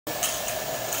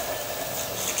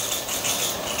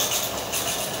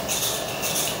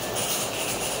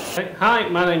Hi,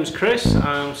 my name's Chris.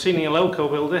 I'm Senior Loco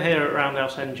Builder here at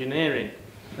Roundhouse Engineering.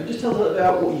 And just tell us a little bit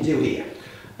about what you do here.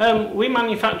 We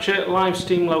manufacture live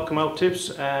steam locomotives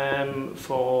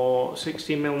for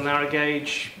 16mm narrow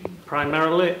gauge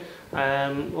primarily,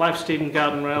 live steam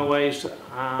garden railways,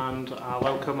 and our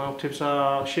locomotives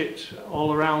are shipped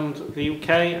all around the UK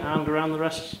and around the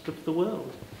rest of the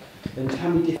world. And how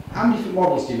many different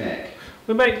models do you make?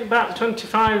 We make about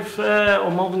 25 or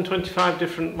more than 25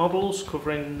 different models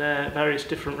covering various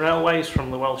different railways, from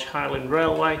the Welsh Highland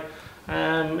Railway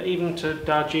even to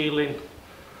Darjeeling,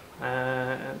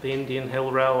 the Indian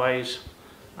Hill Railways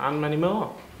and many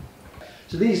more.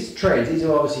 So these trains, these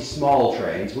are obviously small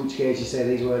trains. Which gauge you say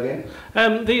these were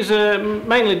again? These are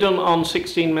mainly done on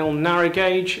 16mm narrow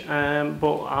gauge,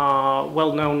 but are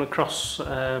well known across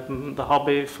the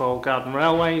hobby for garden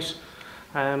railways.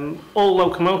 All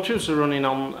locomotives are running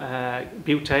on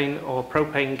butane or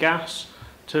propane gas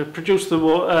to produce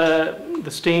the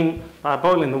steam by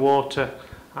boiling the water,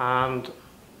 and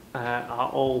are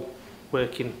all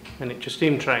working miniature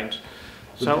steam trains.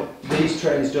 So these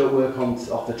trains don't work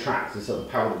off the tracks, they sort of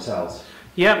power themselves?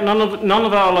 Yeah, none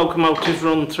of our locomotives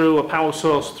run through a power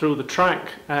source through the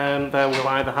track. They will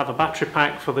either have a battery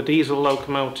pack for the diesel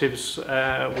locomotives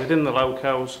within the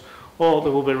locos, or they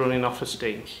will be running off of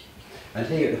steam. And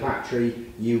here at the factory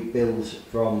you build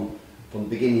from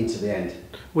beginning to the end?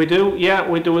 We do, yeah,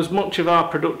 we do as much of our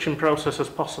production process as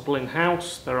possible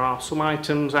in-house. There are some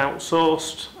items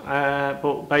outsourced,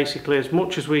 but basically as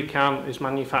much as we can is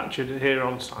manufactured here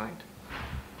on site.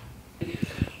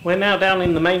 We're now down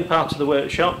in the main part of the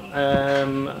workshop,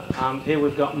 and here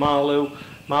we've got Marlu.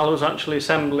 Marlu's actually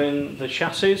assembling the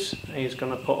chassis. He's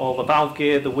going to put all the valve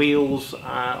gear, the wheels,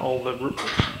 all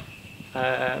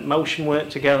the motion work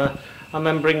together, and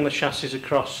then bring the chassis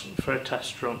across for a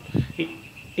test run.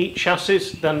 Each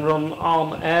chassis then run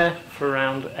on air for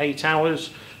around 8 hours.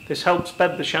 This helps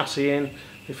bed the chassis in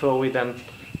before we then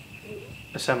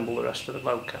assemble the rest of the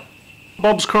loco.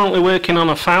 Bob's currently working on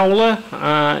a Fowler.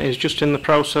 He's just in the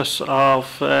process of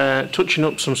touching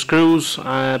up some screws,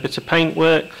 a bit of paint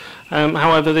work.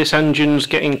 However, this engine's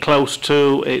getting close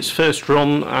to its first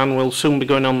run and will soon be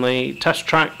going on the test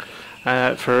track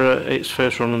for its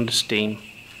first run under steam.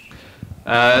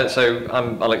 So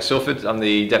I'm Alex Silford, I'm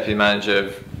the Deputy Manager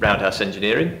of Roundhouse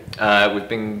Engineering. We've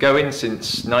been going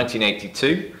since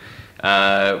 1982,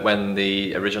 when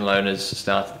the original owners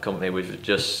started the company with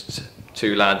just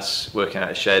two lads working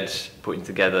out a shed, putting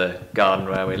together garden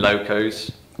railway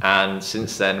locos, and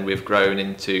since then we've grown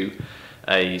into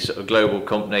a sort of global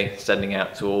company, sending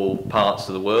out to all parts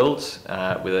of the world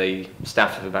with a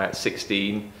staff of about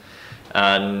 16.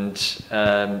 And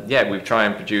yeah, we try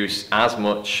and produce as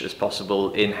much as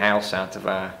possible in-house out of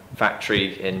our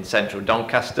factory in central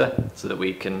Doncaster, so that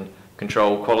we can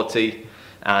control quality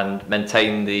and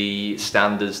maintain the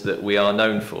standards that we are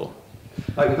known for.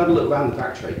 We've had a look around the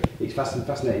factory. It's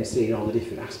fascinating seeing all the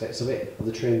different aspects of it, of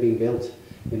the train being built.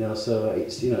 You know, so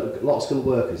it's, you know, a lot of skilled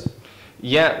workers.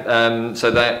 Yeah,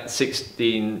 so that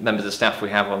 16 members of staff we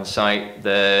have on site,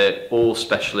 they're all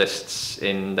specialists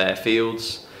in their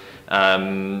fields.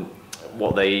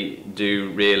 What they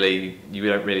do really, you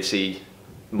don't really see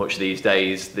much these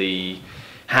days. The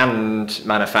hand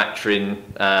manufacturing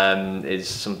is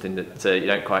something that you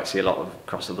don't quite see a lot of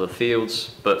across other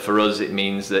fields, but for us it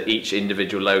means that each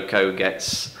individual loco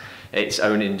gets its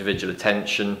own individual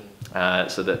attention,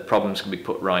 so that problems can be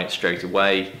put right straight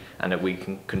away, and that we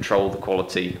can control the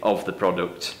quality of the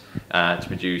product to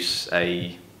produce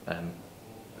a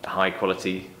high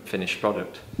quality finished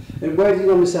product. And where do you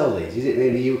normally sell these? Is it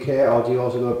in the UK, or do you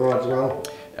also go abroad as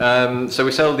well? So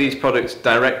we sell these products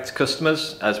direct to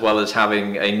customers, as well as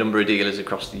having a number of dealers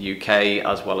across the UK,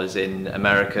 as well as in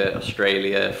America,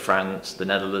 Australia, France, the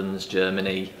Netherlands,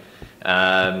 Germany.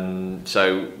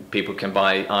 So people can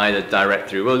buy either direct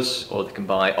through us, or they can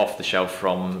buy off the shelf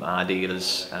from our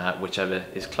dealers, whichever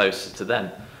is closer to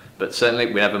them. But certainly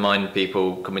we never mind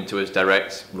people coming to us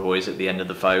direct. We're always at the end of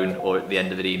the phone or at the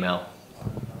end of an email.